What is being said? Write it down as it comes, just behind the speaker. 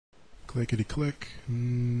Clickety click.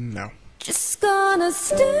 No. Just gonna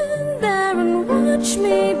stand there and watch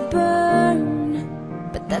me burn.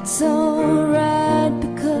 But that's alright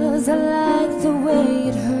because I like the way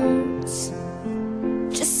it hurts.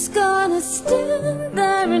 Just gonna stand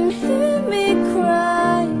there and hear me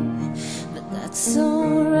cry. But that's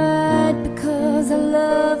alright because I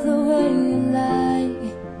love the way you lie.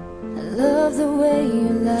 I love the way you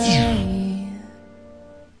lie.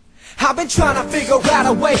 I've been trying to figure out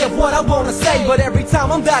a way of what I wanna say, but every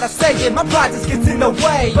time I'm about to say it, my pride just gets in the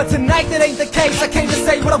way. But tonight that ain't the case, I came to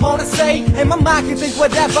say what I wanna say, and my mind can think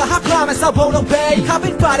whatever, I promise I won't obey. I've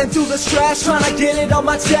been fighting through the stress, trying to get it on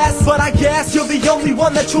my chest, but I guess you're the only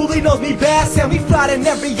one that truly knows me best. And we fighting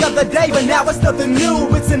every other day, but now it's nothing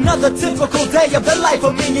new. It's another typical day of the life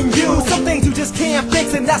of me and you. Some things you just can't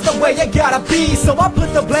fix, and that's the way it gotta be. So I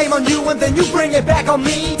put the blame on you, and then you bring it back on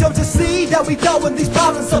me. Don't you see that we throwing these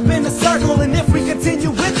problems up in the circle, and if we continue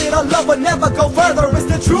with it, our love will never go further. It's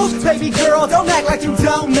the truth, baby girl, don't act like you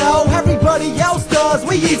don't know. Everybody else does,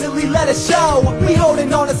 we easily let it show. We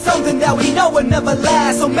holding on to something that we know will never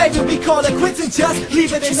last, so maybe we call it quits and just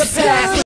leave it in the past.